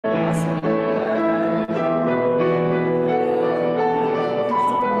I'm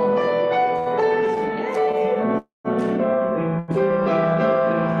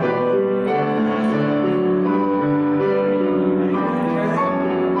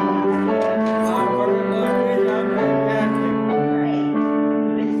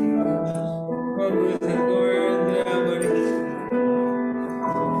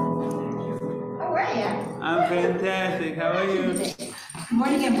fantastic. How are you? Good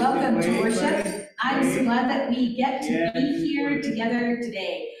morning and welcome to worship. I'm so glad that we get to be here together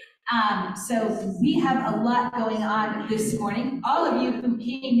today. So we have a lot going on this morning. All of you who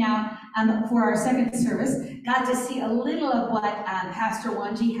came now for our second service got to see a little of what Pastor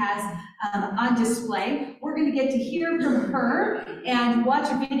Wanji has on display. We're going to get to hear from her and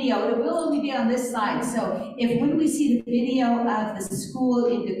watch a video. It will only be on this side. So if when we see the video of the school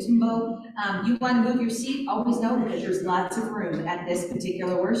in Gatumbo, you want to move your seat, always know that there's lots of room at this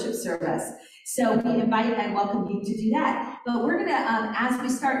particular worship service. So we invite and welcome you to do that. But we're going to, as we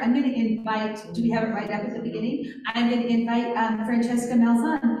start, I'm going to invite, do we have it right up at the beginning? I'm going to invite Francesca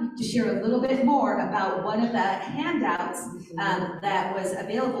Malzahn to share a little bit more about one of the handouts that was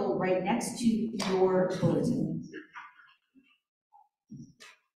available right next to your bulletin.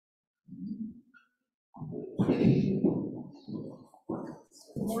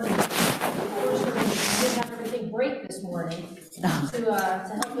 Good morning. Unfortunately, we did have everything break this morning to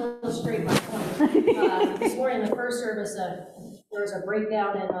help illustrate my point. This morning, in the first service, there was a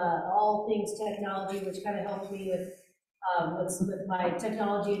breakdown in all things technology, which kind of helped me with my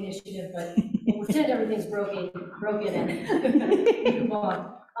technology initiative, but we'll pretend everything's broken and move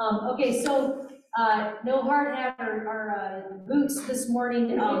on. Okay, so no hard hat or boots this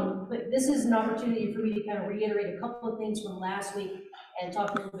morning, but this is an opportunity for me to kind of reiterate a couple of things from last week and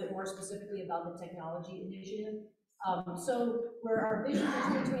talk a little bit more specifically about the technology initiative. So where our vision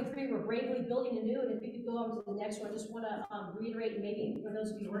for 2023, we're bravely building anew, and if you could go on to the next one, I just want to reiterate, maybe for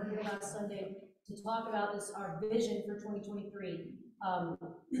those of you who weren't here last Sunday, to talk about this, our vision for 2023,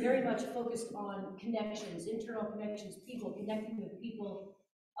 very much focused on connections, internal connections, people, connecting with people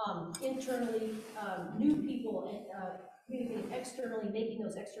internally, new people, and communicating externally, making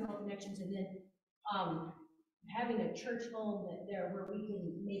those external connections, and then having a church home there where we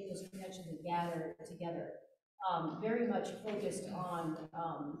can make those connections and gather together. Very much focused on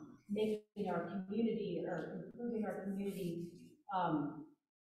making our community or improving our community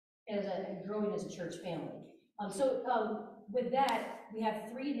and growing as a church family. With that, we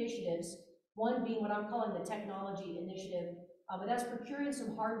have 3 initiatives, one being what I'm calling the technology initiative, but that's procuring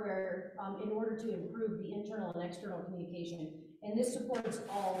some hardware in order to improve the internal and external communication, and this supports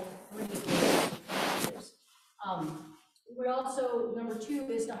all 3 of those initiatives. We also, number 2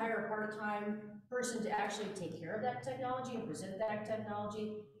 is to hire a part-time person to actually take care of that technology and present that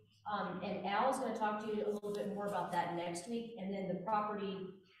technology. And Al's going to talk to you a little bit more about that next week, and then the property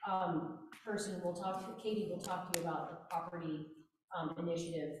person will talk to, Katie will talk to you about the property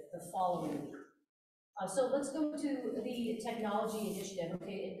initiative the following week. So let's go to the technology initiative,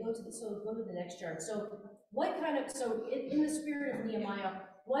 okay, and go to the next chart. So in the spirit of Nehemiah,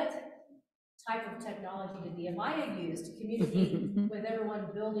 what type of technology did Nehemiah use to communicate with everyone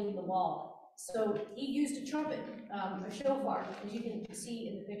building the wall? So he used a trumpet, a shofar, as you can see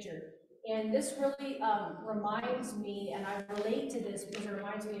in the picture. And this really reminds me, and I relate to this because it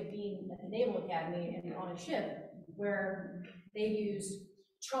reminds me of being at the Naval Academy and on a ship where they use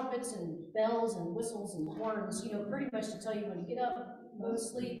trumpets and bells and whistles and horns, pretty much to tell you when to get up, go to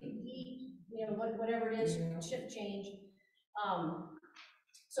sleep, eat, whatever it is, shift change.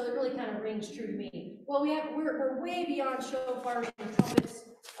 So it really kind of rings true to me. Well, we're way beyond shofars and trumpets,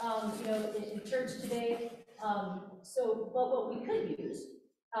 in church today. But what we could use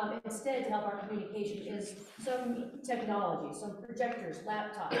instead to help our communication is some technology, some projectors,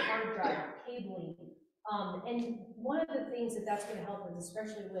 laptop, hard drive, cabling. And one of the things that's going to help is,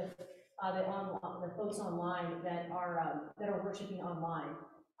 especially with the folks online that are worshiping online,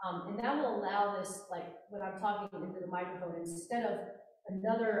 and that will allow this, like when I'm talking into the microphone, instead of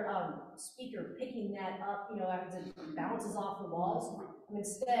another speaker picking that up, as it bounces off the walls.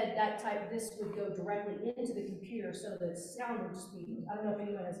 Instead, this would go directly into the computer, so the sound would just be, I don't know if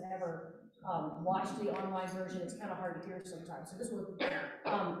anyone has ever watched the online version, it's kind of hard to hear sometimes. So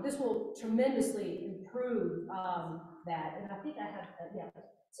this will tremendously improve that, and I think I have,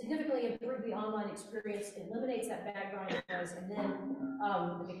 significantly improve the online experience, eliminates that background noise, and then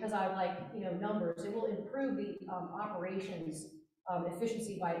because I like, numbers, it will improve the operations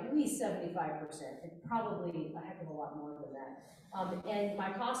efficiency by at least 75%, and probably a heck of a lot more than that. And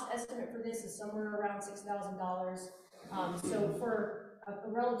my cost estimate for this is somewhere around $6,000. So for a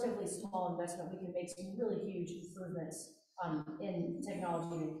relatively small investment, we can make some really huge improvements in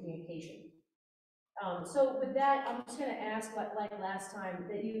technology and communication. So with that, I'm just going to ask, like last time,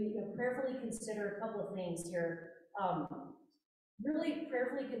 that you prayerfully consider a couple of things here. Really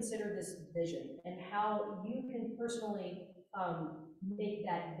prayerfully consider this vision and how you can personally make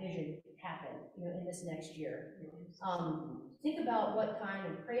that vision happen, in this next year. Think about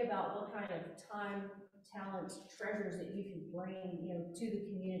pray about what kind of time, talent, treasures that you can bring, to the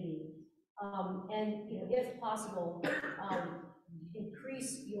community. And, if possible,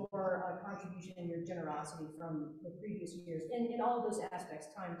 increase your contribution and your generosity from the previous years in all of those aspects,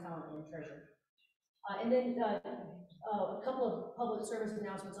 time, talent, and treasure. And then a couple of public service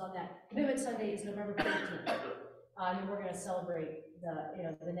announcements on that. Commitment Sunday is November 13th, and we're going to celebrate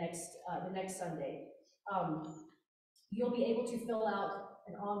the next Sunday. You'll be able to fill out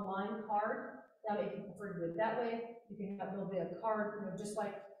an online card. Now, if you prefer to do it that way, there'll be a card, just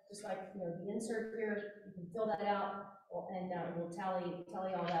like the insert here. You can fill that out, and we'll tally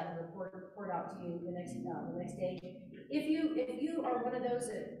all that and report out to you the next day. If you are one of those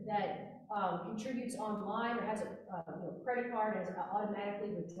that contributes online or has a credit card, has automatically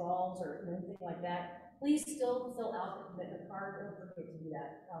withdrawals or anything like that, please still fill out the commitment card. Don't forget to do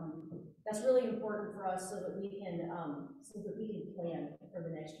that. That's really important for us so that we can plan for the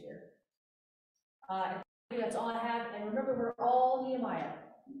next year. That's all I have. And remember, we're all Nehemiah.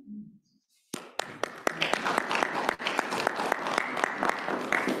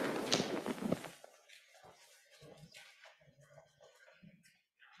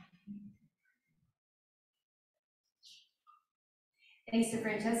 Thanks to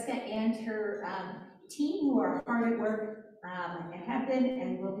Francesca and her team, who are hard at work and have been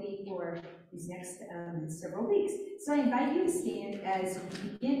and will be for these next several weeks. So I invite you to stand as we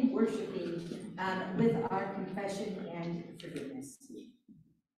begin worshiping with our confession and forgiveness.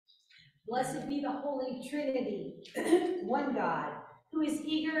 Blessed be the Holy Trinity, one God, who is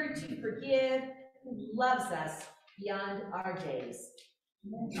eager to forgive, who loves us beyond our days.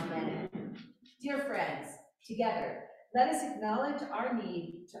 Amen. Dear friends, together, let us acknowledge our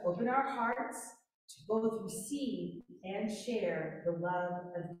need to open our hearts to both receive and share the love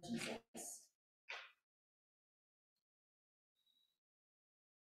of Jesus.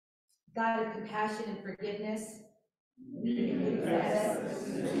 God of compassion and forgiveness, we confess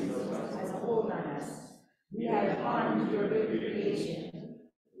as a hold on us. We have harmed your good creation.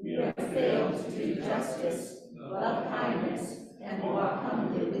 We have failed to do justice, love kindness, and walk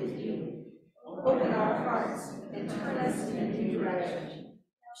humbly with you. Open our hearts and turn us in a new direction.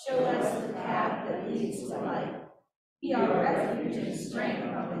 Show us the path that leads to life. Be our refuge and strength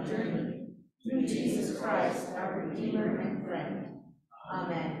on the journey. Through Jesus Christ, our Redeemer and friend.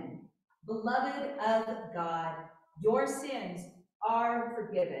 Amen. Beloved of God, your sins are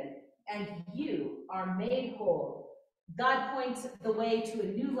forgiven, and you are made whole. God points the way to a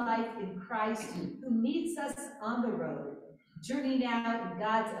new life in Christ, who meets us on the road, journeying out in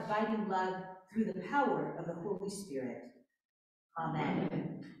God's abiding love through the power of the Holy Spirit.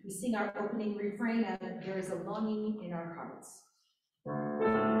 Amen. We sing our opening refrain of "There is a Longing in Our Hearts."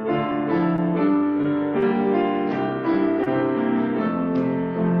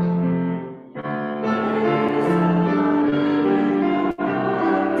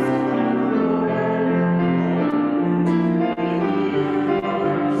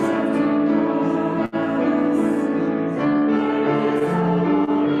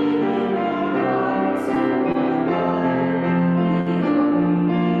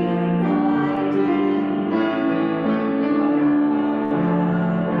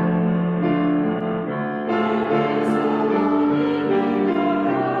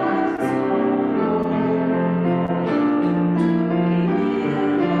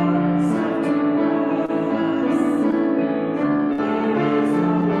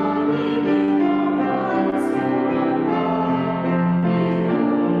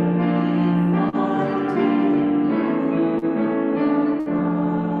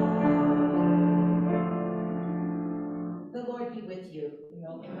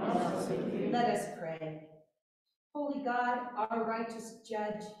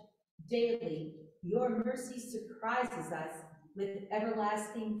 Judge, daily your mercy surprises us with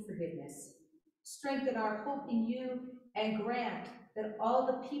everlasting forgiveness. Strengthen our hope in you and grant that all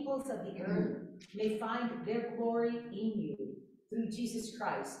the peoples of the earth may find their glory in you, through Jesus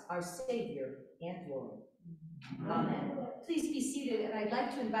Christ, our Savior and Lord. Amen. Please be seated, and I'd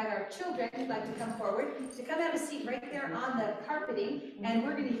like to invite our children who'd like to come forward to come have a seat right there on the carpeting, and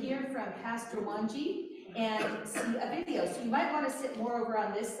we're going to hear from Pastor Wanji and see a video. So you might want to sit more over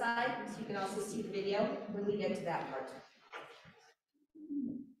on this side so you can also see the video when we get to that part.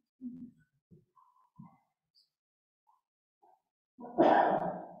 Good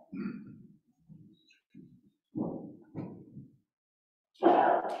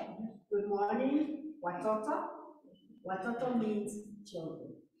morning, watoto. Watoto means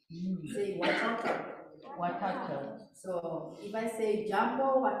children. Say watoto. Watoto. So if I say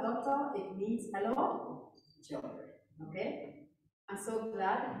jambo watoto, it means hello, children. Okay? I'm so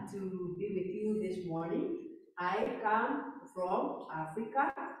glad to be with you this morning. I come from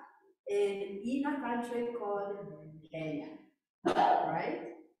Africa and in a country called Kenya,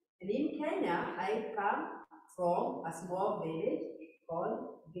 right? And in Kenya, I come from a small village called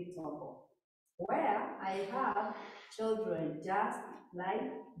Gitobo, where I have children just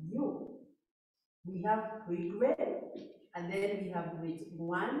like you. We have pre-grade, and then we have grade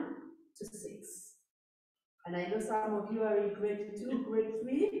 1 to 6. And I know some of you are in grade 2, grade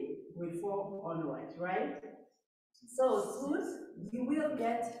 3, grade 4 onwards, right? So soon you will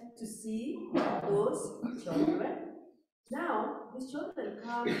get to see those children. Now, these children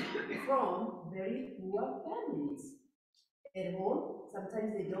come from very poor families. At home,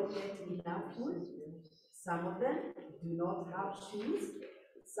 sometimes they don't get enough food. Some of them do not have shoes.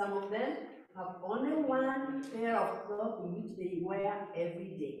 Some of them have only one pair of clothes in which they wear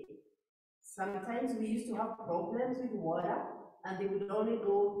every day. Sometimes we used to have problems with water, and they would only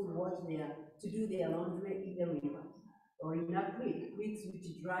go to do their laundry in the river or in a creek, creeks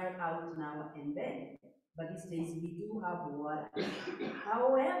which dry out now and then. But these days we do have water.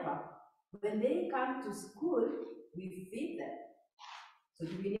 However, when they come to school, we feed them. So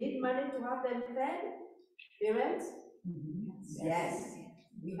do we need money to have them fed, parents? Yes.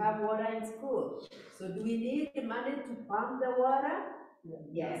 We have water in school. So do we need money to pump the water?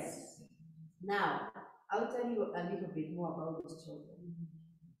 Yes. Now, I'll tell you a little bit more about those children.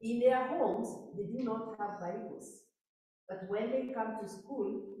 In their homes, they do not have Bibles. But when they come to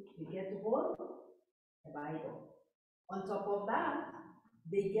school, they get to hold the Bible. On top of that,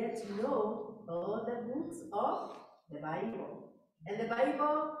 they get to know all the books of the Bible. And the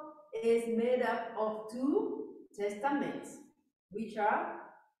Bible is made up of 2 testaments, which are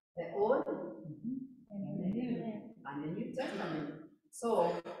the Old and the New Testament.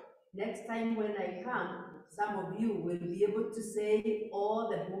 So next time when I come, some of you will be able to say all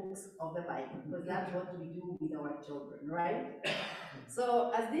the books of the Bible, because that's what we do with our children, right?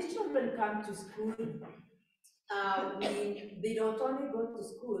 So as these children come to school, they don't only go to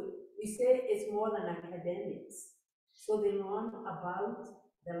school, we say it's more than academics. So they learn about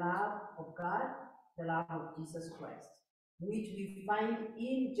the love of God, the love of Jesus Christ, which we find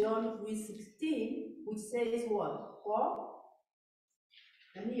in John 3:16, which says what?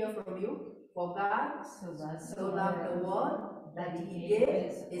 Let me hear from you. For God so loved the world that he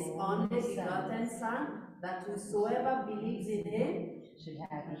gave his only begotten Son, that whosoever believes in him should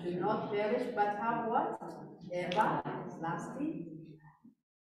not perish, but have what? Everlasting.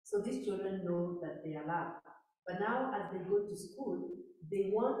 So these children know that they are loved. But now as they go to school,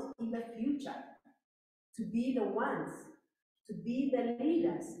 they want in the future to be the ones, to be the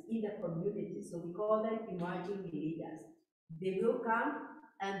leaders in the community. So we call them emerging leaders. They will come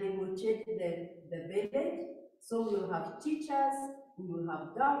and they will change the village. So we will have teachers, we will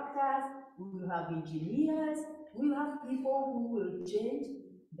have doctors, we will have engineers, we will have people who will change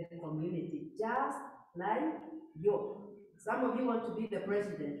the community, just like you. Some of you want to be the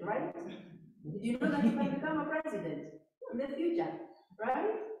president, right? Did you know that you can become a president in the future,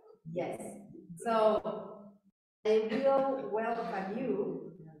 right? Yes. So I will welcome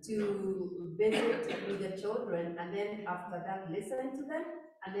you to visit with the children, and then after that, listen to them,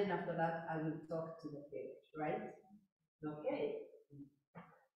 and then after that, I will talk to the parents, right? Okay.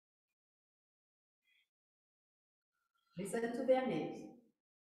 Listen to their names.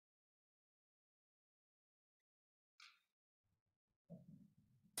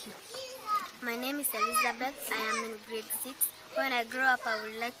 My name is Elizabeth. I am in grade 6. When I grow up, I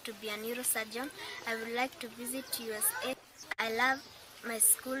would like to be a neurosurgeon. I would like to visit USA. I love my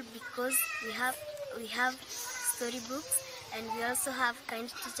school because we have storybooks, and we also have kind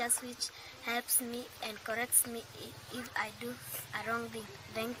teachers which helps me and corrects me if I do a wrong thing.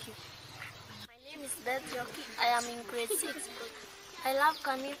 Thank you. My name is Beth Yoki. I am in grade 6. I love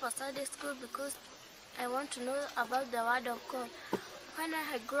coming for Sunday school because I want to know about the Word of God. When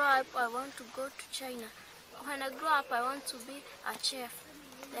I grow up, I want to go to China. When I grow up, I want to be a chef.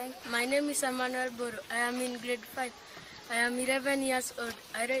 Thank you. My name is Emmanuel Boro. I am in grade 5. I am 11 years old.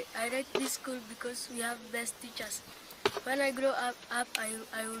 I like this school because we have best teachers. When I grow up, I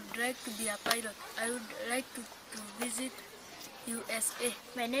would like to be a pilot. I would like to visit USA.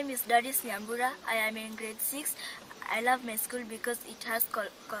 My name is Doris Nyambura. I am in grade 6. I love my school because it has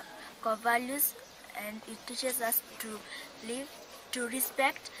core values and it teaches us to live, to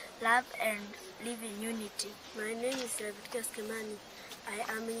respect, love, and live in unity. My name is Rebecca Skemani. I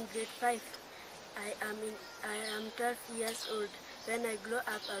am in grade 5. I am 12 years old. When I grow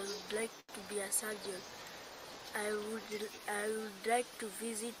up, I would like to be a surgeon. I would like to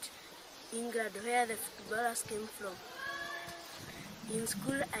visit England, where the footballers came from. In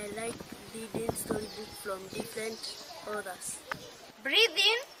school, I like reading storybooks from different authors. Breathe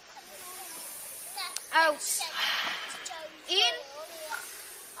in, out, in,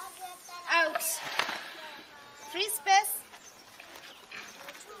 out. Free space.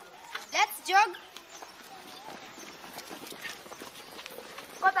 Let's jog.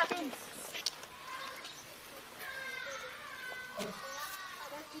 Quarter beans.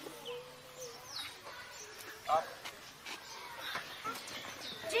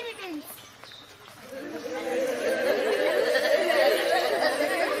 Chili beans.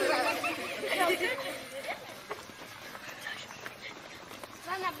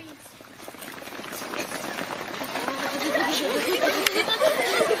 Banana beans.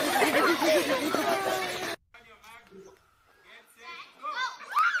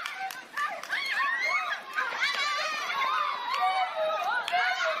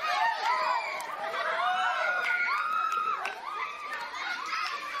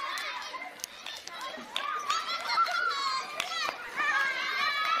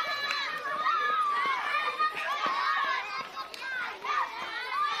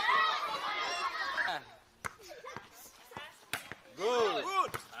 Good.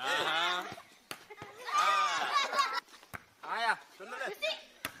 Good. Aya, tuloy.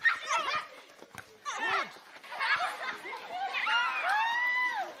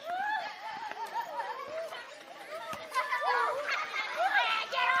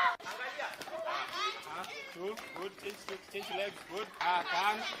 Good. Good. Change legs. Good.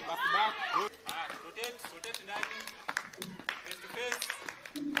 Turn. Back to back. Good. Rotate. Rotate the diving. Face to face.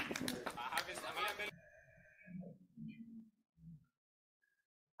 Harvest. Angalia mbele.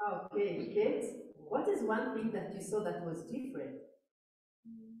 Okay, kids, what is one thing that you saw that was different?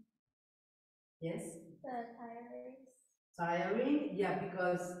 Yes? The tires. Tiring? Yeah,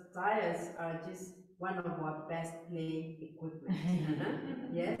 because tires are just one of our best playing equipment.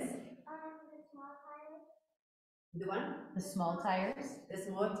 Yes? The small tires. The one? The small tires. The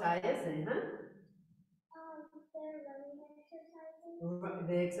small tires, They're running exercises.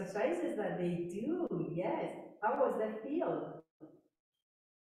 The exercises that they do, yes. How was that feel?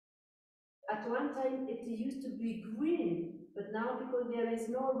 At one time it used to be green, but now because there is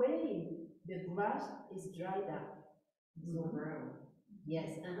no rain, the grass is dried up. So brown.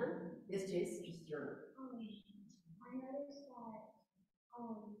 Yes, Yes, Jace. I noticed that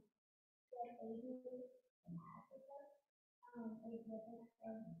the babies in Africa, they live in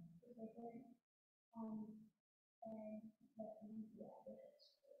India.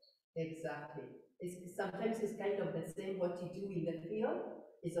 Exactly. Sometimes it's kind of the same. What you do in the field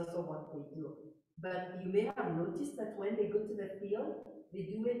is also what we do. But you may have noticed that when they go to the field, they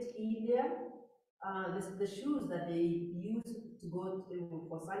do it in the shoes that they use to go to,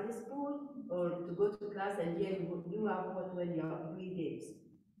 for Sunday school or to go to class, and here you have what when you're doing games?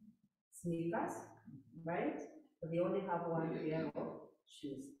 Sneakers, right? But they only have one pair of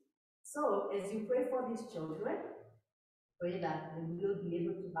shoes. So as you pray for these children, pray that they will be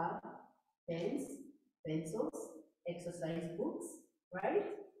able to have pens, pencils, exercise books, right?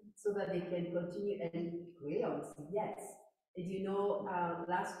 So that they can continue, and crayons, yes. And you know,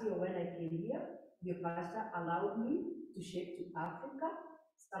 last year when I came here, your pastor allowed me to ship to Africa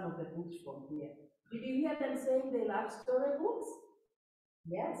some of the books from here. Did you hear them saying they love storybooks?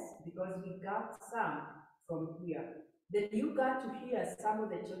 Yes, because we got some from here. Then you got to hear some of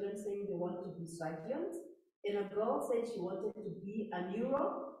the children saying they want to be surgeons, and a girl said she wanted to be a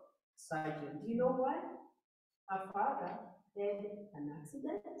neurosurgeon. Do you know why? Her father had an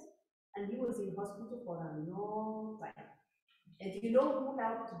accident, and he was in hospital for a long time. And you know who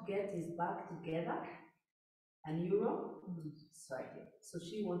helped to get his back together? A neurosurgeon. So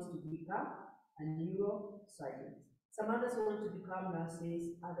she wants to become a neurosurgeon. Some others want to become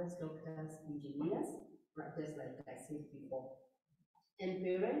nurses, others doctors, engineers, just like I said before. And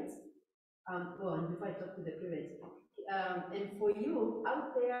parents, and before I talk to the parents, and for you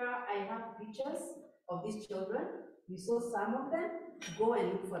out there, I have pictures of these children. You saw some of them. Go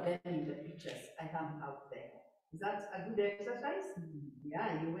and look for them in the pictures I have out there. Is that a good exercise?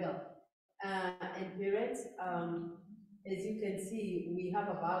 Yeah, you will. And parents, as you can see, we have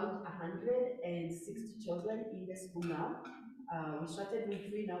about 160 children in the school now. We started with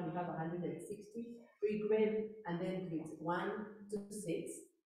 3, now we have 160. pre-grade, and then grades 1 to 6.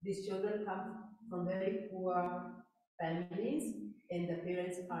 These children come from very poor families, and the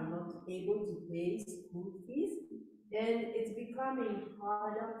parents are not able to pay school fees. And it's becoming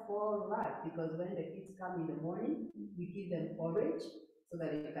harder for us because when the kids come in the morning, we give them porridge so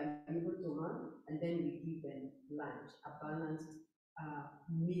that they can be able to run, and then we give them lunch, a balanced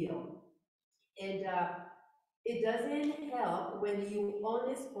meal. And it doesn't help when you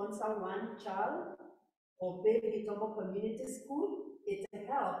only sponsor one child or pay Vitomo Community School. It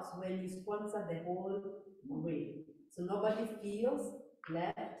helps when you sponsor the whole way, so nobody feels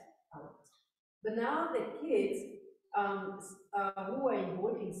left out. But now the kids who are in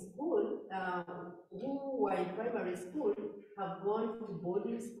boarding school, who are in primary school, have gone to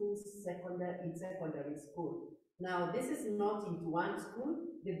boarding schools in secondary school. Now, this is not into one school,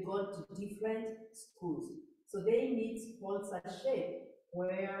 they've gone to different schools. So they need sponsorship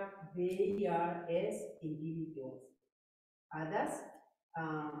where they are as individuals. Others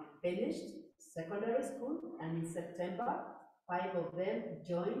finished secondary school, and in September, 5 of them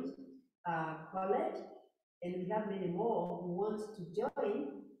joined college, and we have many more who want to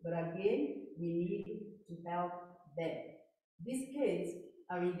join, but again, we need to help them. These kids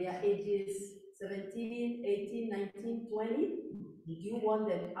are in their ages 17, 18, 19, 20. Did you want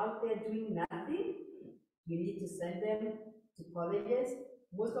them out there doing nothing? You need to send them to colleges.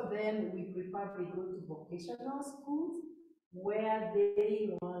 Most of them, we prefer they go to vocational schools where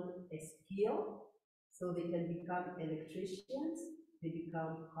they learn a skill so they can become electricians, they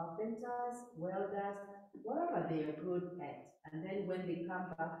become carpenters, welders, whatever they are good at. And then when they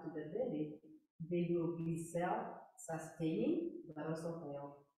come back to the village, they will be self-sustaining, but also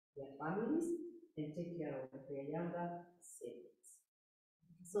help their families and take care of their younger siblings.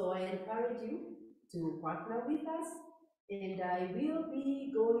 So I encourage you to partner with us, and I will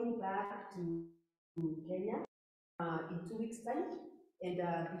be going back to Kenya in 2 weeks' time. And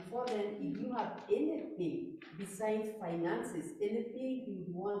before then, if you have anything besides finances, anything you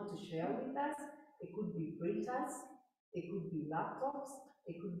want to share with us, it could be printers, it could be laptops,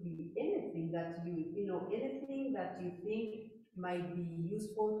 it could be anything that anything that you think might be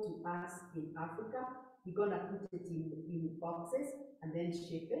useful to us in Africa. We're gonna put it in boxes and then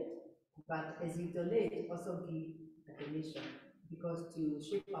ship it. But as you donate, also give a donation, because to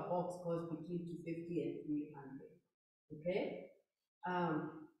ship a box costs between $250 and $300. Okay?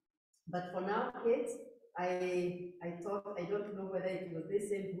 But for now, kids, I thought, I don't know whether it was the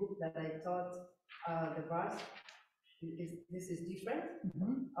same book that I taught the verse. This is different?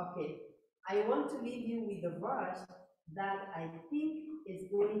 Okay. I want to leave you with a verse that I think is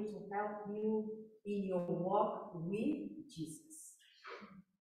going to help you in your walk with Jesus.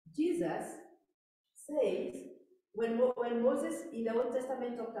 Jesus says, when Moses in the Old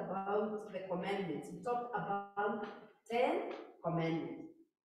Testament talked about the commandments, he talked about 10 commandments.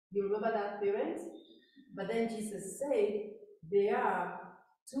 You remember that, parents? But then Jesus said there are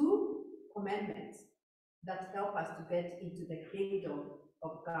 2 commandments that help us to get into the kingdom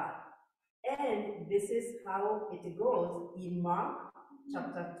of God. And this is how it goes in Mark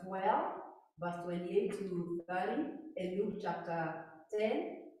chapter 12, verse 28 to 30, and Luke chapter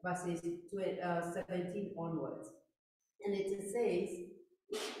 10, verses 17 onwards. And it says,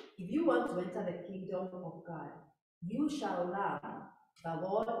 if you want to enter the kingdom of God, you shall love the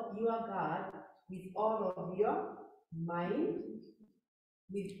Lord your God with all of your mind,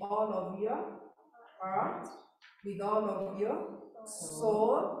 with all of your heart, with all of your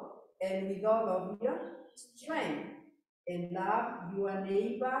soul, and with all of your strength, and love your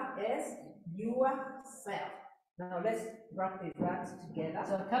neighbor as yourself. Now let's practice that together.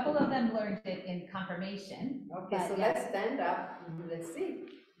 So a couple of them learned it in confirmation. Okay, so let's stand up and let's see.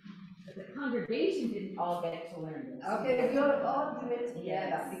 But the congregation didn't all get to learn this. Okay, we'll all do it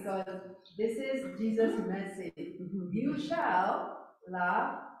together because this is Jesus' message. You shall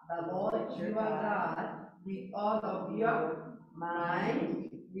love the Lord your God with all of your mind,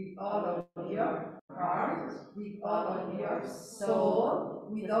 with all of your heart, with all of your soul,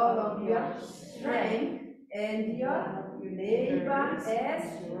 with all of your strength, and your neighbor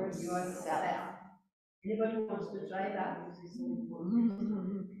as yourself. Anybody wants to try that?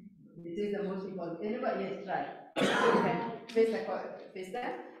 This is the most important. Anybody? Yes, try. Okay. Face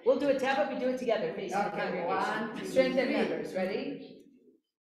that. We'll do it, how about we do it together, facing the Okay, congregation. 1, 2, Strength in 3. numbers, ready?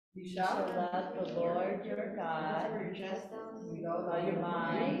 You You shall shall love the Lord your God with all your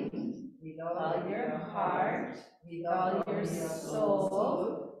mind, with all your heart, with all your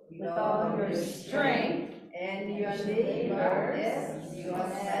soul, with all your strength, and your neighbor as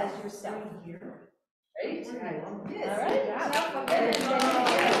as yourself. Right? Yes. All right. Now forget it.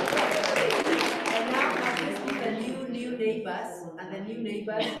 And now I just meet the new neighbors, and the new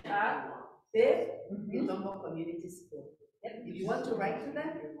neighbors are the Utombo Community School. If you want to write to them,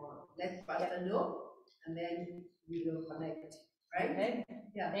 let Pastor know, and then we will connect, right? Okay.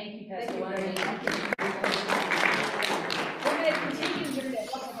 Yeah. Thank you, Thank Pastor you Wanda. very much. We're going to continue here to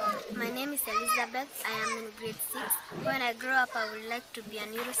My name is Elizabeth. I am in grade 6. When I grow up, I would like to be a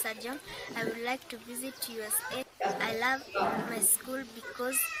neurosurgeon. I would like to visit USA. I love my school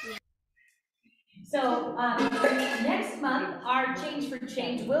because we So next month, our Change for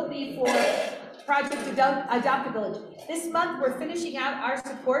Change will be for Project Adopt a Village. This month, we're finishing out our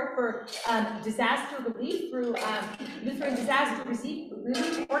support for disaster relief through Lutheran Disaster Relief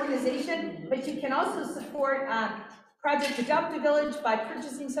Organization, but you can also support Project Adopt a Village by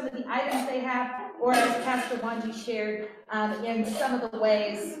purchasing some of the items they have, or as Pastor Wanji shared, in some of the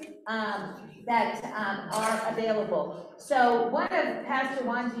ways that are available. So one of Pastor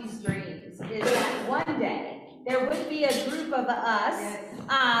Wanji's dreams is that one day there would be a group of us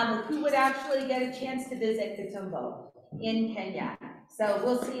who would actually get a chance to visit Kitumbo in Kenya. So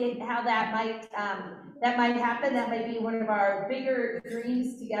we'll see how that might happen. That might be one of our bigger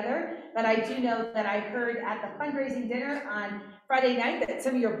dreams together. But I do know that I heard at the fundraising dinner on Friday night that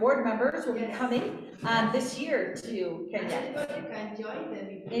some of your board members will be coming this year to Kenya. Anybody can join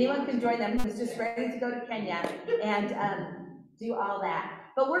them. Anyone can join them who's just ready to go to Kenya and do all that.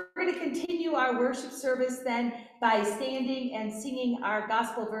 But we're going to continue our worship service then by standing and singing our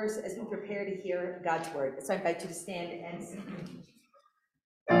gospel verse as we prepare to hear God's word. So I invite you to stand and sing.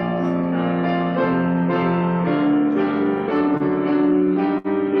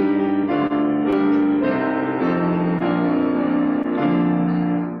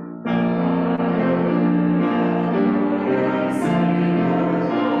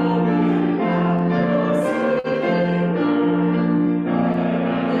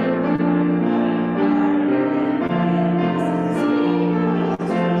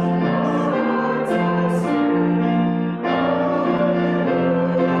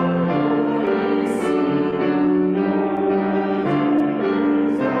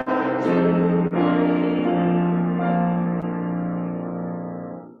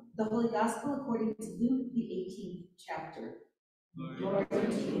 The Holy Gospel according to Luke, the 18th chapter. Glory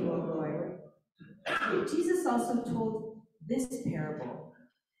to you, O Lord. Jesus also told this parable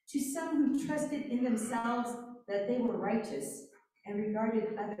to some who trusted in themselves that they were righteous and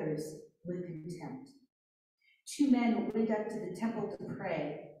regarded others with contempt. Two men went up to the temple to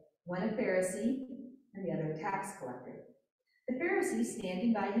pray, one a Pharisee and the other a tax collector. The Pharisee,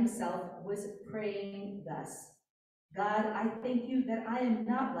 standing by himself, was praying thus: God, I thank you that I am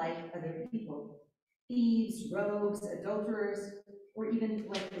not like other people, thieves, rogues, adulterers, or even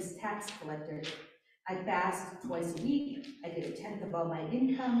like this tax collector. I fast twice a week, I give a tenth of all my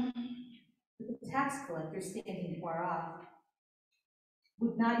income. But the tax collector, standing far off,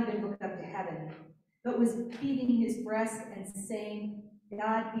 would not even look up to heaven, but was beating his breast and saying,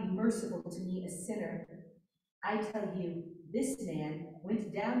 God, be merciful to me, a sinner. I tell you, this man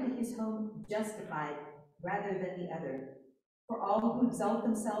went down to his home justified rather than the other. For all who exalt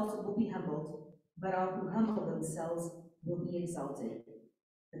themselves will be humbled, but all who humble themselves will be exalted.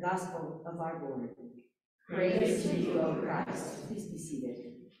 The gospel of our Lord. Praise to you, O Christ. Please be seated.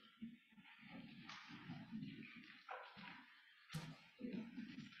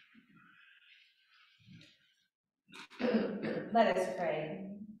 Let us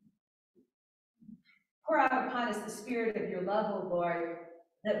pray. Pour out upon us the spirit of your love, O Lord,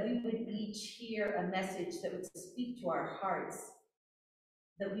 that we would each hear a message that would speak to our hearts,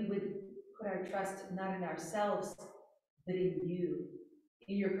 that we would put our trust not in ourselves, but in you,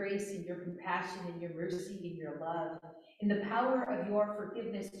 in your grace, in your compassion, in your mercy, in your love, in the power of your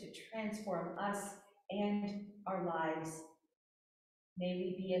forgiveness to transform us and our lives. May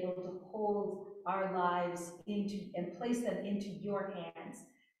we be able to hold our lives into and place them into your hands,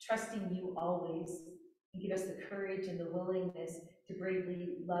 trusting you always, and give us the courage and the willingness to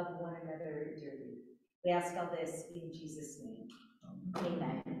bravely love one another dearly. We ask all this in Jesus' name.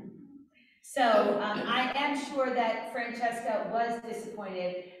 Amen. So I am sure that Francesca was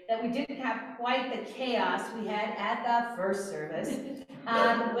disappointed that we didn't have quite the chaos we had at the first service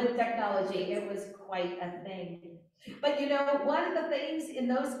with technology. It was quite a thing. But you know, one of the things in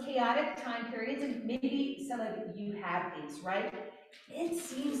those chaotic time periods, and maybe some of you have these, right? It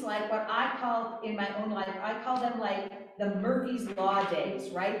seems like what I call in my own life, I call them like the Murphy's Law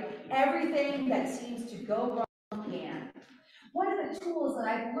days, right? Everything that seems to go wrong can. One of the the tools that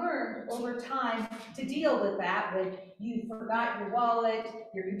I've learned over time to deal with that when you forgot your wallet,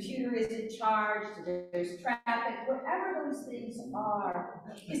 your computer isn't charged, there's traffic, whatever those things are,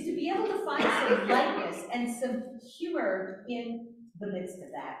 is to be able to find some lightness and some humor in the midst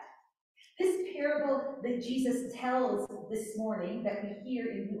of that. This parable that Jesus tells this morning that we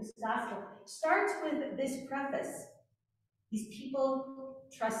hear in Luke's gospel starts with this preface. These people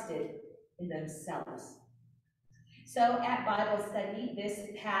trusted in themselves. So at Bible study this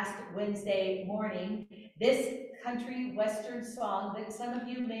past Wednesday morning, this country western song that some of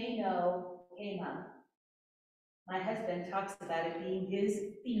you may know came up. My husband talks about it being his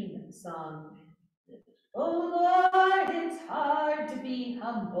theme song. Oh Lord, it's hard to be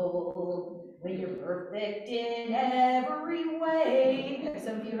humble when you're perfect in every way. Have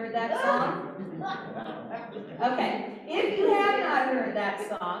some of you heard that song? Okay, if you have not heard that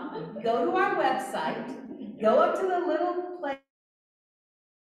song, go to our website, go up to the little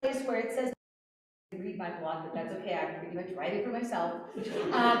place where it says, read my blog, but that's okay, I'm pretty much writing for myself.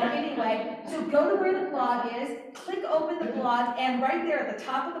 Anyway, so go to where the blog is, click open the blog, and right there at the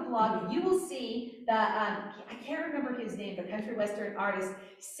top of the blog, you will see the, I can't remember his name, the country western artist,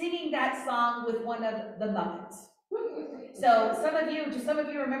 singing that song with one of the Muppets. So some of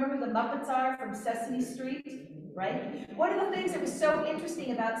you remember who the Muppets are from Sesame Street, right? One of the things that was so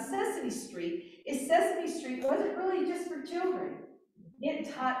interesting about Sesame Street is Sesame Street wasn't really just for children.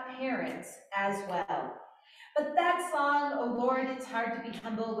 It taught parents as well. But that song, oh Lord, it's hard to be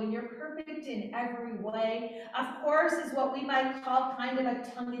humble when you're perfect in every way, of course, is what we might call kind of a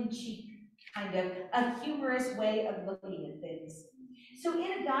tongue-in-cheek, kind of a humorous way of looking at things. So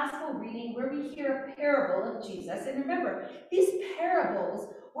in a gospel reading where we hear a parable of Jesus, and remember, these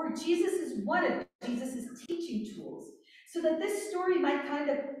parables were one of Jesus's teaching tools, so that this story might kind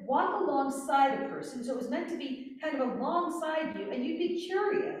of walk alongside a person. So it was meant to be kind of alongside you, and you'd be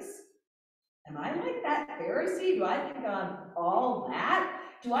curious. Am I like that Pharisee? Do I think I'm all that?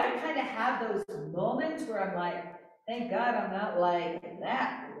 Do I kind of have those moments where I'm like, thank God I'm not like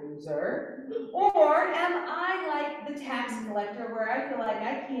that loser? Or am I like the tax collector where I feel like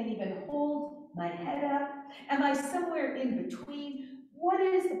I can't even hold my head up? Am I somewhere in between? What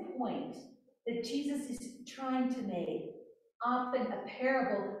is the point that Jesus is trying to make? Often a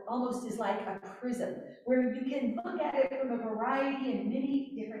parable almost is like a prism where you can look at it from a variety and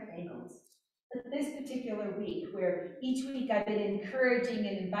many different angles. But this particular week, where each week I've been encouraging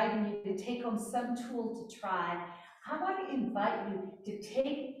and inviting you to take home some tool to try, I want to invite you to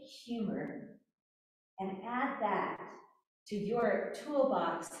take humor and add that to your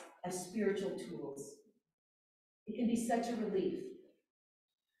toolbox of spiritual tools. It can be such a relief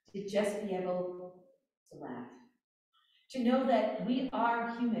to just be able to laugh. To know that we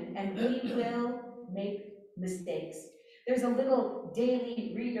are human and we will make mistakes. There's a little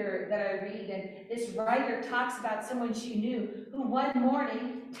daily reader that I read, and this writer talks about someone she knew who one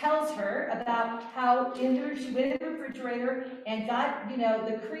morning tells her about how she went in the refrigerator and got,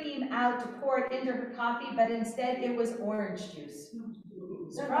 the cream out to pour it into her coffee, but instead it was orange juice.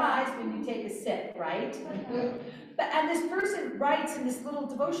 Surprise when you take a sip, right? And this person writes in this little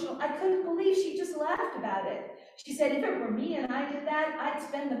devotional, I couldn't believe she just laughed about it. She said, if it were me and I did that, I'd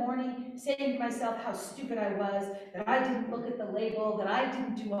spend the morning saying to myself how stupid I was, that I didn't look at the label, that I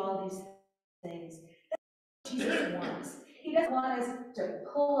didn't do all these things. That's what Jesus wants. He doesn't want us to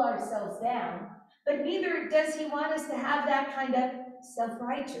pull ourselves down, but neither does he want us to have that kind of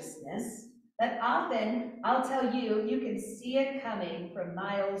self-righteousness that often, I'll tell you, you can see it coming from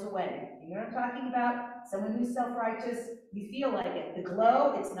miles away. You know what I'm talking about? Someone who's self-righteous, you feel like it. The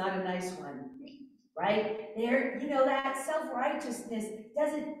glow, it's not a nice one, right? There, that self-righteousness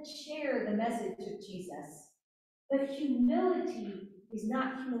doesn't share the message of Jesus. But humility is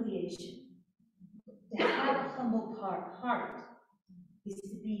not humiliation. To have a humble heart is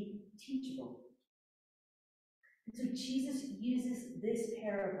to be teachable. And so Jesus uses this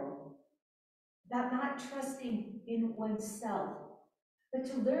parable about not trusting in oneself, but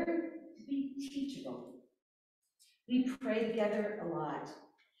to learn to be teachable. We pray together a lot.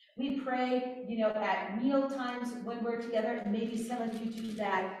 We pray, at meal times when we're together, and maybe some of you do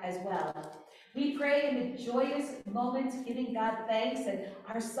that as well. We pray in the joyous moments, giving God thanks, and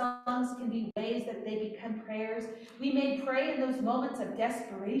our songs can be ways that they become prayers. We may pray in those moments of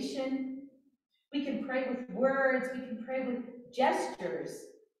desperation. We can pray with words. We can pray with gestures.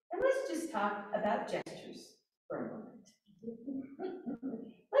 And let's just talk about gestures for a moment.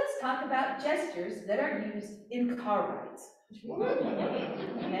 Let's talk about gestures that are used in car rides.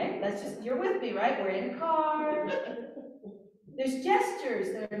 Okay, you're with me, right? We're in a car. There's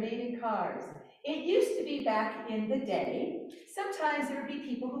gestures that are made in cars. It used to be back in the day, sometimes there would be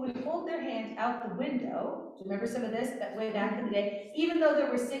people who would hold their hand out the window. Do you remember some of this, that way back in the day? Even though there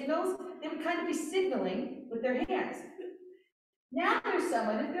were signals, they would kind of be signaling with their hands. Now there's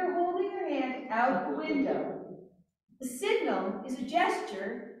someone, if they're holding their hand out the window, the signal is a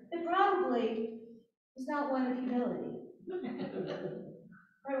gesture that probably is not one of humility,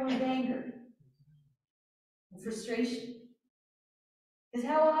 or one of anger, and frustration. Because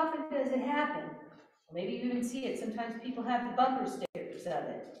how often does it happen? Well, maybe you even see it. Sometimes people have the bumper stickers of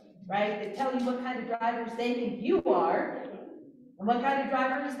it, right? They tell you what kind of drivers they think you are, and what kind of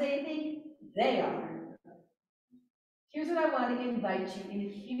drivers they think they are. Here's what I want to invite you in a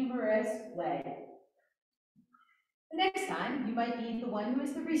humorous way. The next time, you might be the one who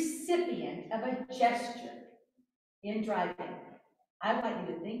is the recipient of a gesture in driving. I want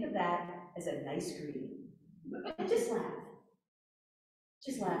you to think of that as a nice greeting. And just laugh.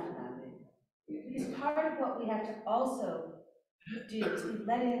 Just laugh about it. Because part of what we have to also do is we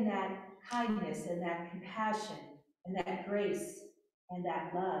let in that kindness and that compassion and that grace and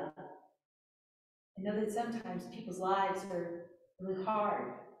that love. I know that sometimes people's lives are really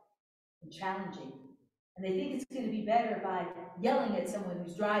hard and challenging, and they think it's going to be better by yelling at someone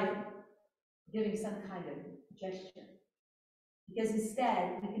who's driving, giving some kind of gesture. Because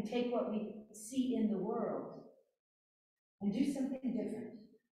instead, we can take what we see in the world and do something different.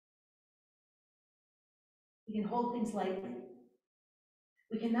 We can hold things lightly.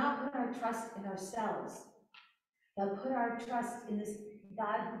 We cannot put our trust in ourselves, but put our trust in this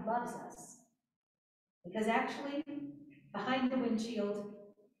God who loves us. Because actually, behind the windshield,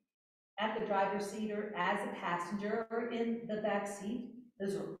 at the driver's seat, or as a passenger, or in the back seat,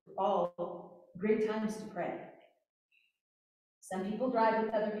 those are all great times to pray. Some people drive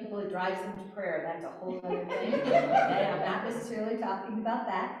with other people, it drives them to prayer. That's a whole other thing. Okay, I'm not necessarily talking about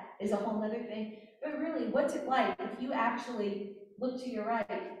that. It's a whole other thing. But really, what's it like if you actually look to your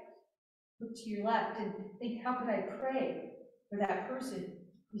right, look to your left, and think, how could I pray for that person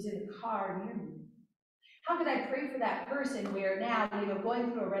who's in the car near me? How could I pray for that person where now,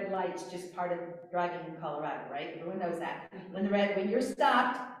 going through a red light's just part of driving in Colorado, right? Everyone knows that. When you're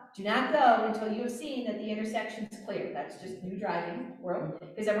stopped, do not go until you have seen that the intersection's clear. That's just new driving world,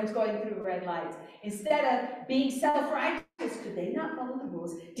 because everyone's going through red lights. Instead of being self-righteous, could they not follow the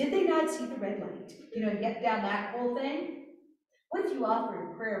rules? Did they not see the red light? And get down that whole thing. What if you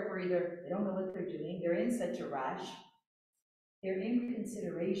offered a prayer for either they don't know what they're doing, they're in such a rush, they're in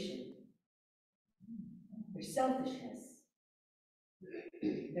consideration, their selfishness,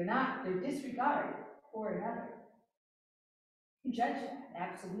 their disregard for another. You judge that,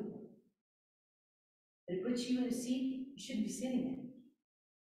 absolutely. But it puts you in a seat you shouldn't be sitting in.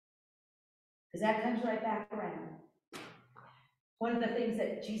 Because that comes right back around. One of the things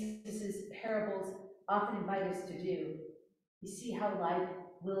that Jesus' parables often invite us to do is see how life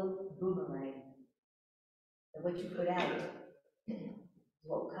will boomerang. That what you put out is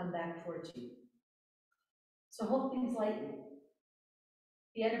what will come back towards you. So hold things lightly.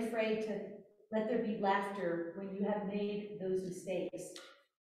 Be unafraid to let there be laughter when you have made those mistakes.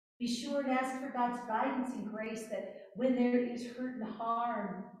 Be sure to ask for God's guidance and grace that when there is hurt and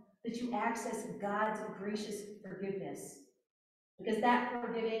harm, that you access God's gracious forgiveness. Because that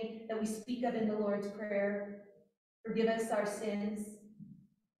forgiving that we speak of in the Lord's Prayer, forgive us our sins,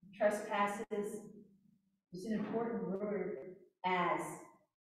 trespasses, is an important word as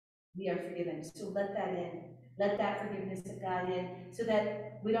we are forgiven. So let that in. Let that forgiveness of God in, so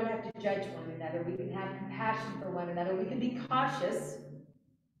that we don't have to judge one another. We can have compassion for one another. We can be cautious.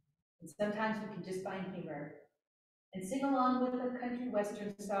 And sometimes we can just find humor. And sing along with a country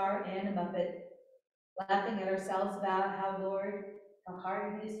western star and a Muppet, laughing at ourselves about how, Lord, how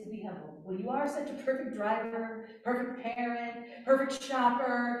hard it is to be humble. Well, you are such a perfect driver, perfect parent, perfect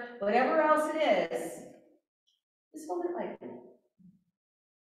shopper, whatever else it is. Just hold it lightly.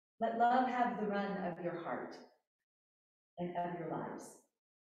 Let love have the run of your heart and of your lives.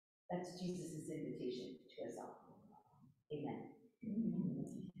 That's Jesus' invitation to us all. Amen.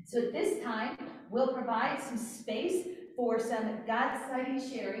 So at this time, we'll provide some space for some God-citing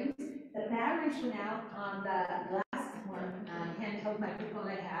sharings. The batteries went out on the last one handheld microphone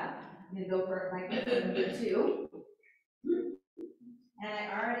I have. I'm going to go for microphone number 2. And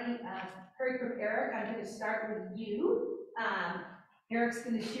I already heard from Eric. I'm going to start with you. Eric's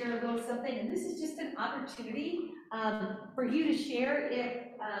going to share a little something, and this is just an opportunity for you to share if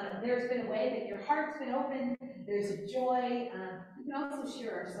there's been a way that your heart's been opened, there's a joy. You can also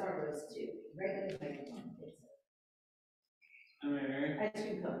share our sorrows too, right? That's I'm Eric. Ice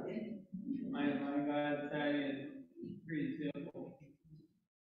cream cone. My God side is pretty simple.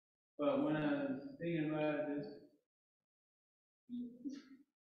 But when I was thinking about this,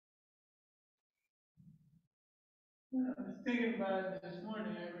 this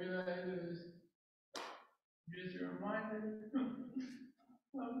morning, I realized it was just a reminder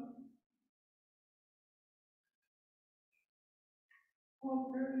of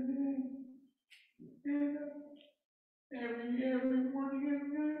how very day, stand up every morning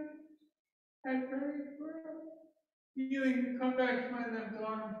and night. I pray for healing to come back to my left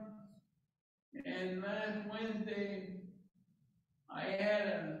arm. And last Wednesday, I had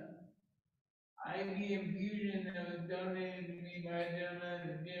a IV infusion that was donated to me by a gentleman at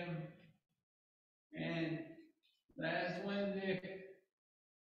the gym. And last Wednesday,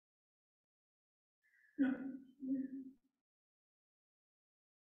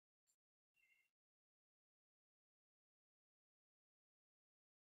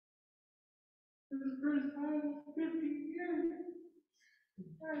 for the first time in 15 years,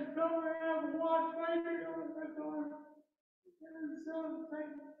 I felt like I have a watch right here on my arm. And so it's like,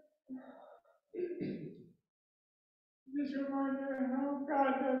 just a reminder how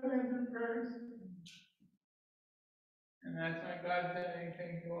God does answer prayers. And that's my God saying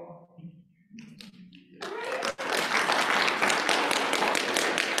thank you all.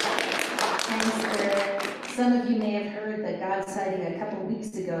 Thanks, Eric. Some of you may have heard that God sighting a couple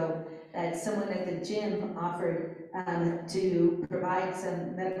weeks ago that someone at the gym offered to provide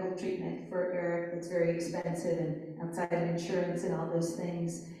some medical treatment for Eric that's very expensive and outside of insurance and all those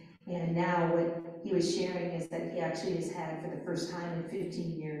things. And now what he was sharing is that he actually has had, for the first time in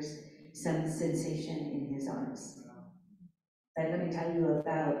 15 years, some sensation in his arms. But let me tell you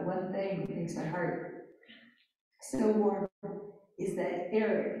about one thing that makes my heart so warm, is that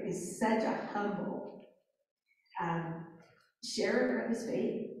Eric is such a humble sharer of his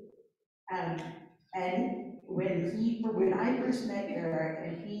faith. And when I first met Eric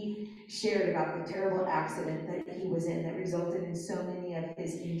and he shared about the terrible accident that he was in that resulted in so many of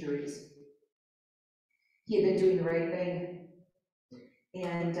his injuries, he had been doing the right thing.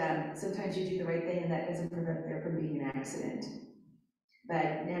 And sometimes you do the right thing and that doesn't prevent there from being an accident.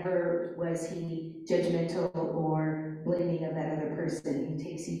 But never was he judgmental or blaming of that other person. He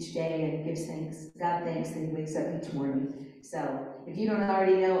takes each day and gives God thanks that he wakes up each morning. So if you don't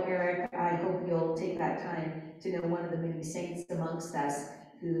already know Eric, I hope you'll take that time to know one of the many saints amongst us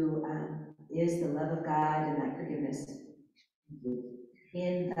who is the love of God and that forgiveness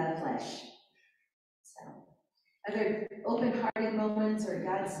in the flesh. So, other open-hearted moments or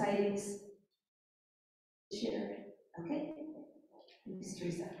God sightings? Share. Okay. Ms.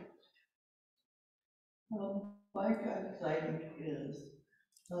 Teresa. My God sighting is,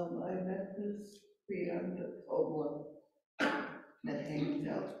 I met this beyond Ola that hangs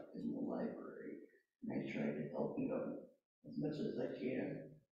out in the library, and I try to help him as much as I can.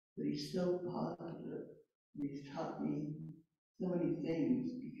 But he's so positive. He's taught me so many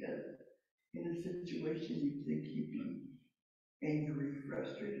things because in a situation you'd think he'd be angry,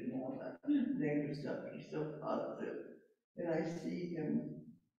 frustrated, and all that negative stuff, but he's so positive. And I see him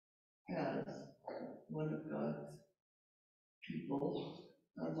as one of God's people,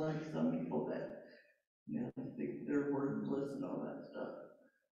 unlike some people that, think they're worthless and all that stuff.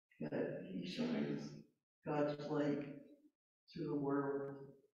 But he shines God's light to the world,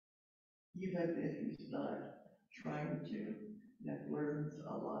 even if he's not trying to. And I've learned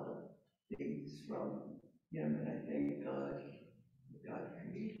a lot of things from him, and I thank God that God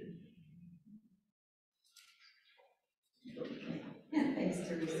created. Yeah, thanks,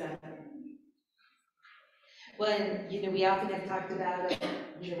 Teresa. Well, we often have talked about,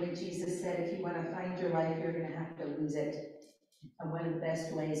 when Jesus said, if you want to find your life, you're going to have to lose it. And one of the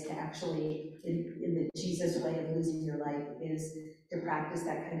best ways to actually, in the Jesus way of losing your life, is to practice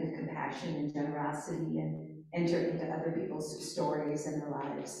that kind of compassion and generosity and enter into other people's stories and their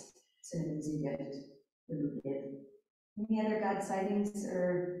lives. It's an amazing gift when we give. Any other God sightings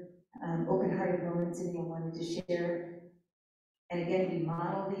or open-hearted moments anyone wanted to share? And again, we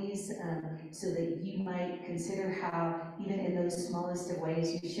model these so that you might consider how, even in those smallest of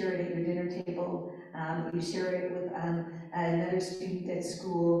ways, you share it at your dinner table, you share it with another student at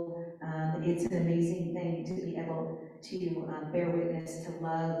school. It's an amazing thing to be able to bear witness to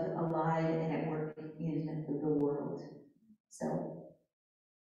love alive and at work in the world. So,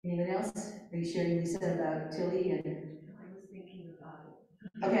 anyone else? Are you sharing, Lisa, about Tilly? And I was thinking about it.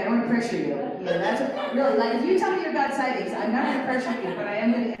 okay, I don't want to pressure you. That's really, like, if you tell me your God sightings, I'm not going to pressure you, but I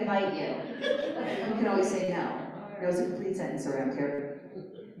am going to invite you. You can always say no. No is a complete sentence around here.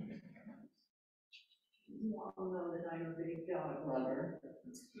 You all know that I'm a big dog lover.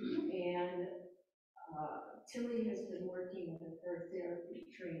 And Tilly has been working with her therapy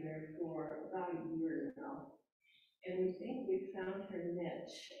trainer for about a year now, and we think we've found her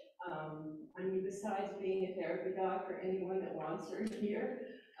niche. I mean, besides being a therapy dog for anyone that wants her here,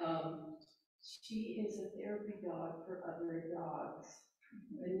 she is a therapy dog for other dogs.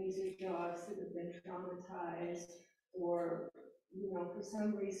 And these are dogs that have been traumatized, or, you know, for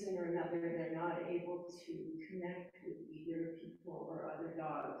some reason or another, they're not able to connect with either people or other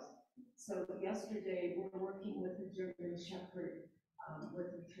dogs. So yesterday, we're working with a German Shepherd, with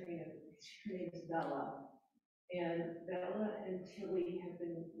a trainer. Her name is Bella. And Bella and Tilly have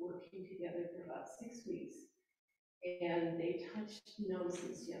been working together for about 6 weeks. And they touched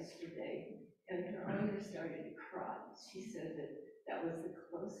noses yesterday, and her owner started to cry. She said that that was the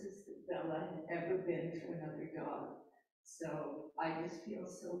closest that Bella had ever been to another dog. So I just feel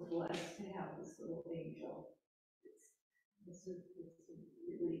so blessed to have this little angel. It's a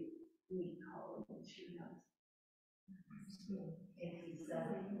really neat calling that she has.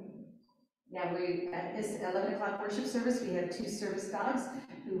 Yeah, at this 11 o'clock worship service, we have 2 service dogs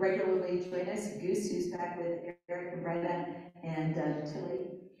who regularly join us. Goose, who's back with Eric and Brenda, and Tilly.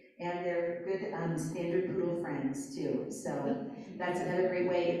 And they're good standard poodle friends too. So that's another great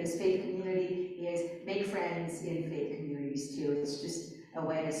way in this faith community is make friends in faith communities too. It's just a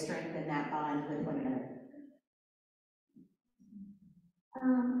way to strengthen that bond with one another.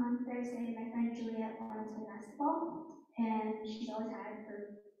 On Thursday, my friend Juliet wanted to play basketball, and she's always had it for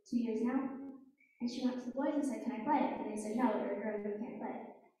 2 years now. And she went to the boys and said, "Can I play?" And they said, "No, you're a girl, you can't play."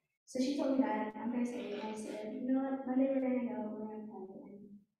 So she told me that on Thursday, and I said, "You know what, Monday we're gonna go, we're gonna play." And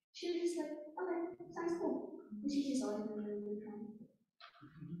she was just like, "Okay, sounds cool." And she's just always been really good friend.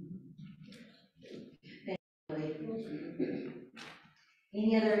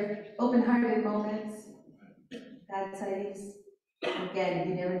 Any other open-hearted moments? God sightings? Again,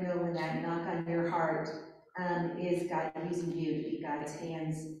 you never know when that knock on your heart is God using you to be God's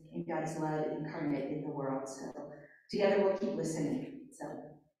hands and God's love incarnate in the world. So together we'll keep listening. So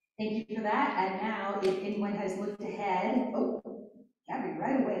thank you for that. And now, if anyone has looked ahead, Gabby,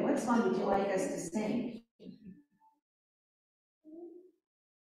 right away, what song would you like us to sing?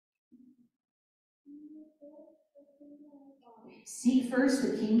 Seek first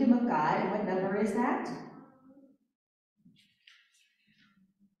the kingdom of God. And what number is that?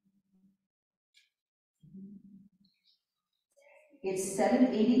 It's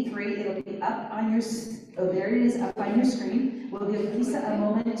 783. It'll be up on your, there it is, up on your screen. We'll give Lisa a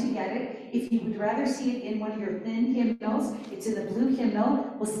moment to get it. If you would rather see it in one of your thin hymnals, it's in the blue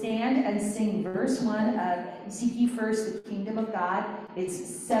hymnal. We'll stand and sing verse 1 of Seek Ye First the Kingdom of God. It's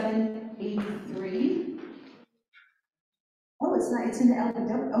 783. Oh, it's not, it's in the album.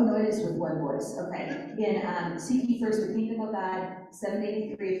 Oh, no, it is with one voice. Okay. In Seek Ye First the Kingdom of God,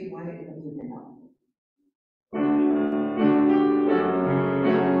 783, if you want it in the blue hymnal.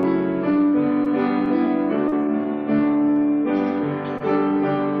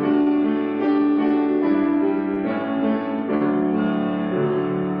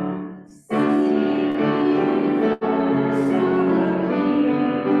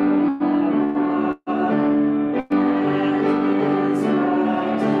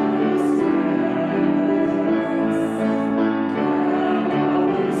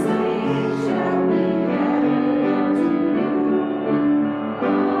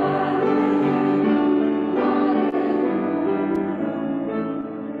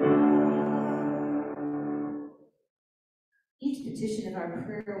 Our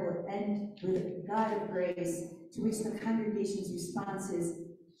prayer will end with God of grace, to which the congregation's response is,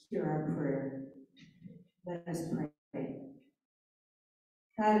 hear our prayer. Let us pray.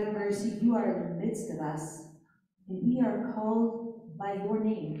 God of mercy, you are in the midst of us, and we are called by your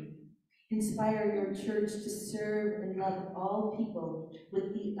name. Inspire your church to serve and love all people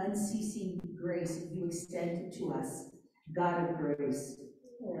with the unceasing grace you extend to us. God of grace.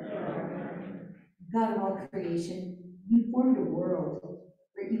 God of all creation, you formed a world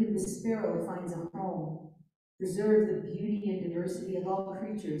where even the sparrow finds a home. Preserve the beauty and diversity of all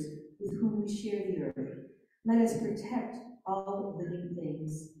creatures with whom we share the earth. Let us protect all living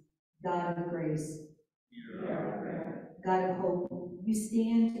things. God of grace. God of hope, you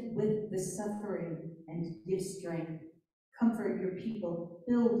stand with the suffering and give strength. Comfort your people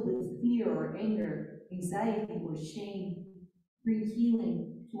filled with fear or anger, anxiety or shame. Bring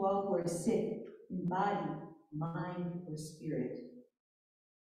healing to all who are sick in body, mind, or spirit.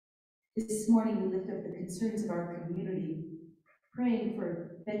 This morning we lift up the concerns of our community, praying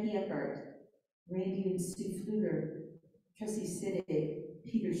for Becky Eckhart, Randy and Sue Fluger, Trustee Siddig,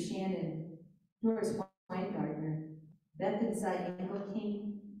 Peter Shannon, Doris Weingartner, Beth and Cy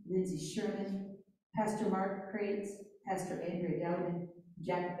Engelking, Lindsay Sherman, Pastor Mark Crates, Pastor Andrea Dowden,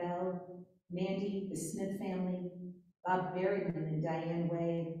 Jack Bell, Mandy, the Smith family, Bob Berryman and Diane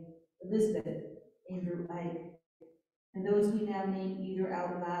Way, Elizabeth, Andrew Ike, and those we now name either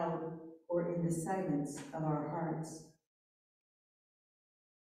out loud or in the silence of our hearts.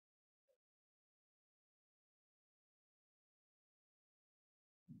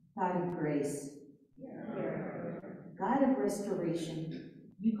 God of grace, God of restoration,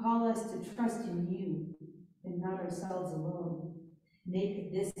 you call us to trust in you and not ourselves alone.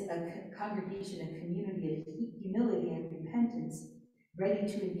 Make this a congregation, a community of humility and repentance, ready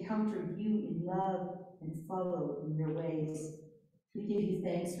to encounter you in love and follow in your ways. We give you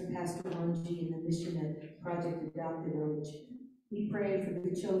thanks for Pastor Longi and the mission of Project Adopt the Village. We pray for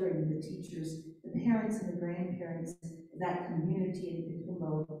the children and the teachers, the parents and the grandparents of that community in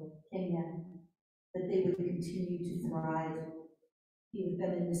Kitumo, Kenya, that they would continue to thrive. Be with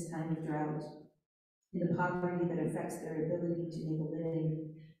them in this time of drought, in the poverty that affects their ability to make a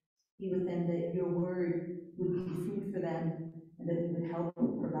living. Be with them that your word would be food for them and that we would help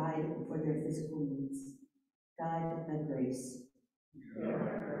provide for their physical needs. God of grace.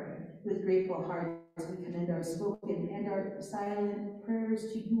 With grateful hearts, we commend our spoken and our silent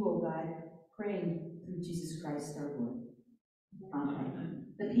prayers to you, O God, praying through Jesus Christ our Lord. Amen.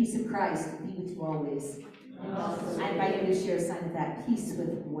 The peace of Christ be with you always. I invite you to share a sign of that peace with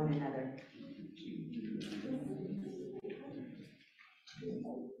one another.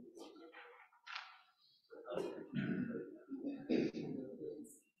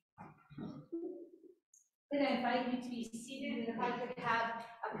 Then I invite you to be seated, and if I could have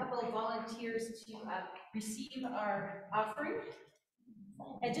a couple of volunteers to receive our offering.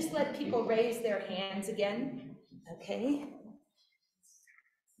 And just let people raise their hands again, okay?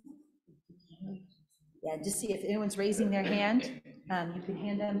 Yeah, just see if anyone's raising their hand. You can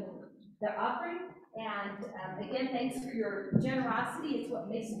hand them their offering. And again, thanks for your generosity. It's what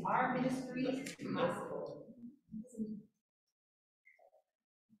makes our ministry possible.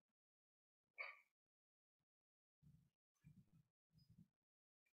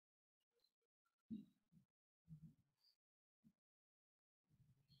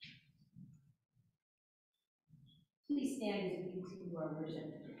 Please stand as we continue our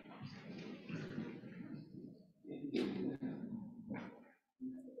worship.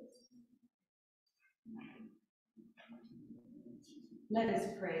 Let us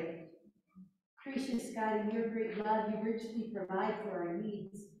pray. Gracious God, in your great love, you richly provide for our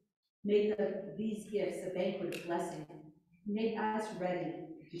needs. Make these gifts a banquet of blessing. Make us ready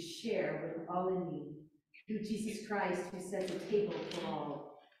to share with all in need. Through Jesus Christ, who sets a table for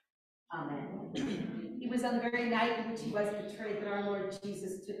all. Amen. He was on the very night in which he was betrayed that our Lord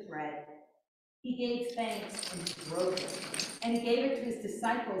Jesus took bread. He gave thanks and broke it, and he gave it to his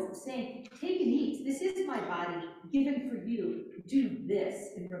disciples, saying, "Take and eat. This is my body, given for you. Do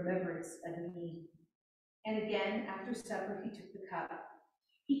this in remembrance of me." And again, after supper, he took the cup.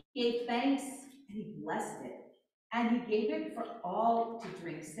 He gave thanks, and he blessed it, and he gave it for all to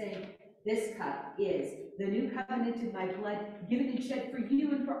drink, saying, "This cup is the new covenant in my blood, given and shed for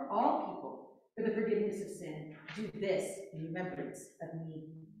you and for all people, for the forgiveness of sin. Do this in remembrance of me."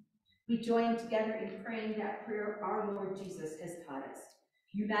 We join together in praying that prayer our Lord Jesus has taught us.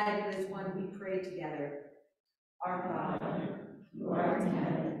 United as one, we pray together. Our Father, who art in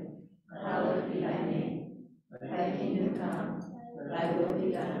heaven, hallowed be thy name. Thy kingdom come, thy will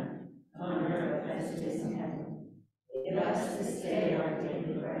be done, on earth as it is in heaven. Give us this day our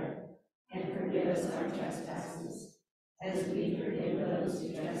daily bread, and forgive us our trespasses, as we forgive those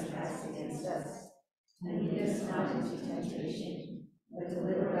who trespass against us. And lead us not into temptation, but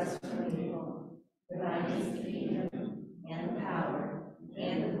deliver us from evil. For thine is the kingdom, and the power,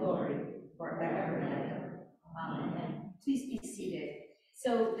 and the glory, forever and ever. Amen. Please be seated.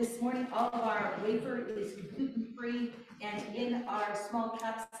 So this morning, all of our wafer is gluten-free, and in our small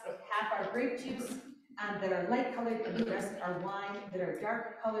cups, we have our grape juice that are light colored, and the rest are wine that are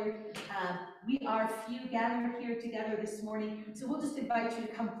dark colored. We are few gathered here together this morning, so we'll just invite you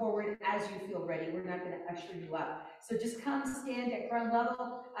to come forward as you feel ready. We're not going to usher you up. So just come stand at ground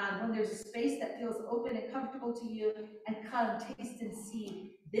level when there's a space that feels open and comfortable to you, and come taste and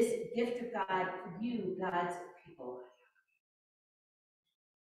see this gift of God for you, God's people.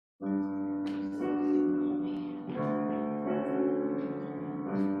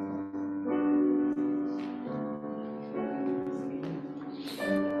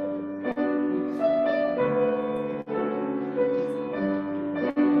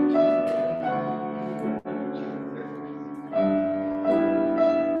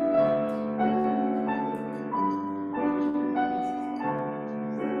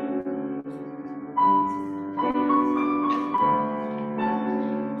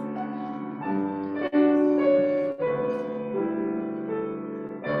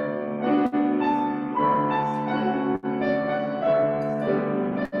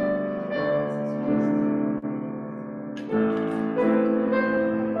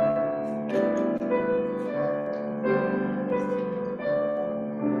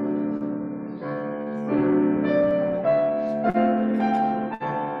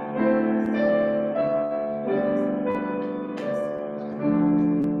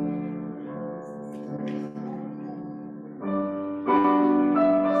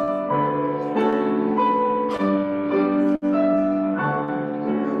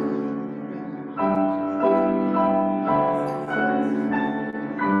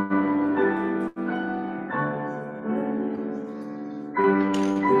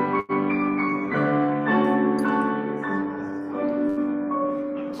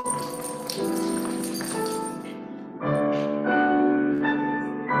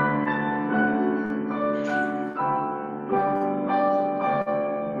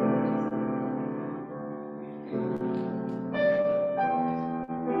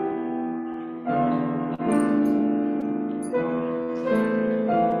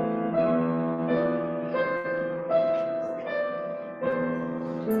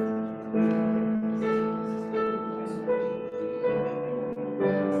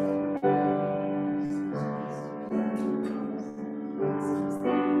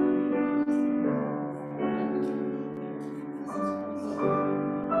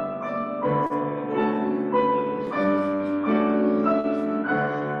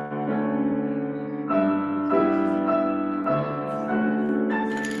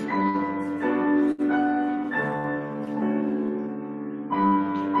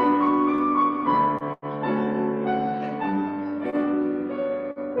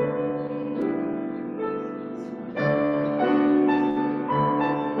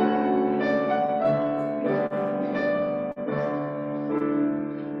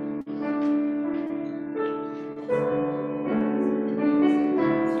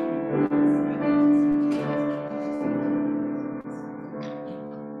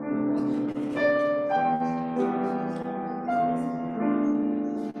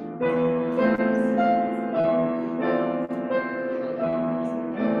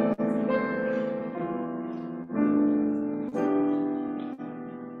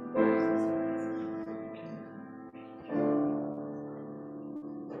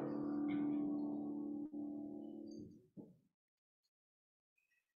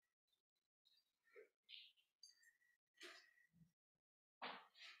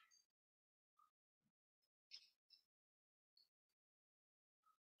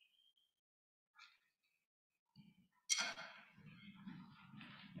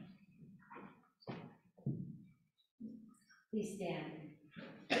 Please stand.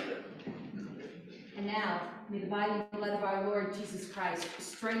 And now, may the body and blood of our Lord Jesus Christ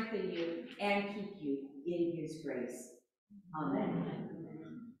strengthen you and keep you in his grace. Amen.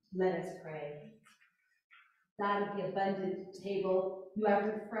 Let us pray. God of the abundant table, you have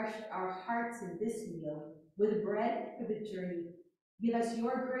refreshed our hearts in this meal with bread for the journey. Give us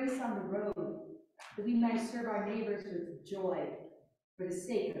your grace on the road, that we might serve our neighbors with joy for the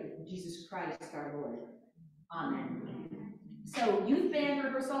sake of Jesus Christ our Lord. Amen. So youth band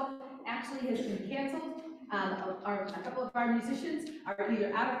rehearsal actually has been canceled. A couple of our musicians are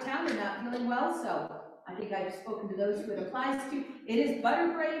either out of town or not feeling well, so I think I've spoken to those who it applies to. It is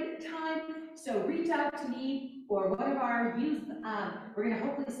butter braid time, so reach out to me or one of our youth. We're going to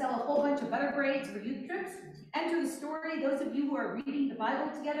hopefully sell a whole bunch of butter braids for youth trips. Enter the story. Those of you who are reading the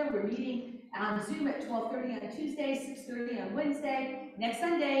Bible together, we're meeting on Zoom at 12:30 on Tuesday, 6:30 on Wednesday. Next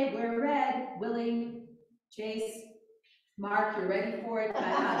Sunday, we're red, Willie, Chase, Mark, you're ready for it.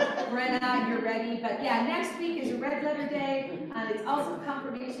 Brenna, you're ready. But yeah, next week is a red letter day. It's also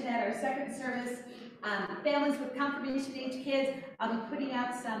confirmation at our second service. Families with confirmation age kids, I'll be putting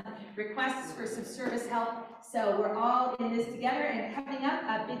out some requests for some service help. So we're all in this together. And coming up,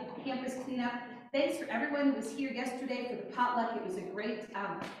 a big campus cleanup. Thanks for everyone who was here yesterday for the potluck. It was a great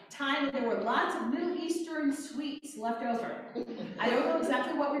time. There were lots of Middle Eastern sweets left over. I don't know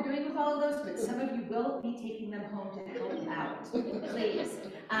exactly what we're doing with all of those, but some of you will be taking them home to help out. Please.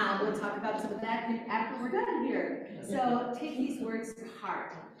 We'll talk about some of that after we're done here. So take these words to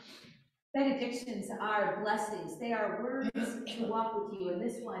heart. Benedictions are blessings. They are words to walk with you. And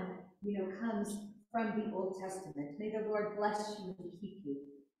this one, comes from the Old Testament. May the Lord bless you and keep you.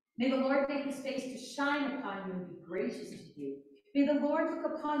 May the Lord make his face to shine upon you and be gracious to you. May the Lord look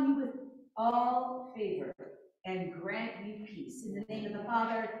upon you with all favor and grant you peace. In the name of the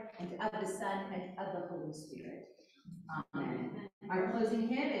Father, and of the Son, and of the Holy Spirit. Amen. Our closing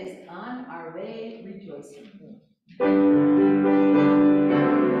hymn is On Our Way Rejoicing.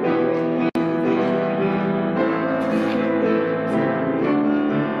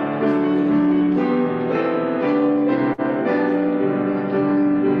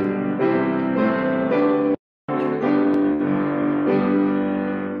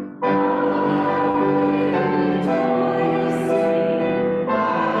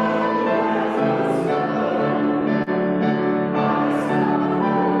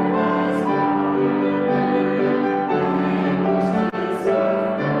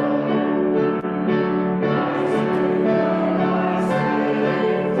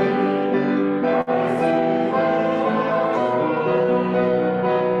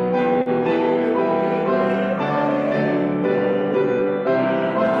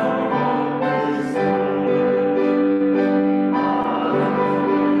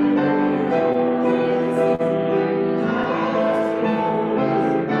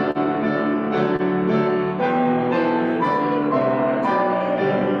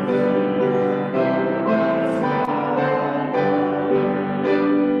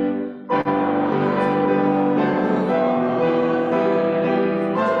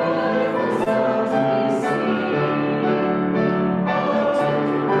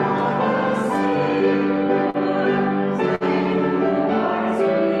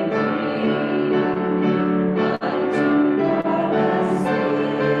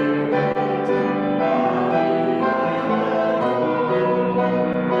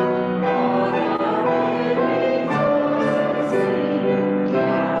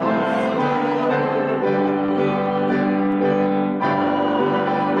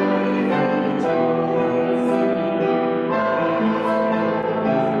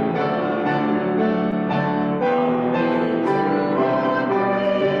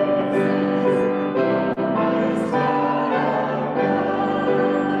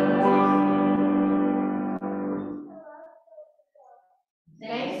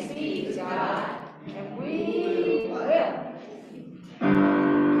 Thanks be to God, and we will.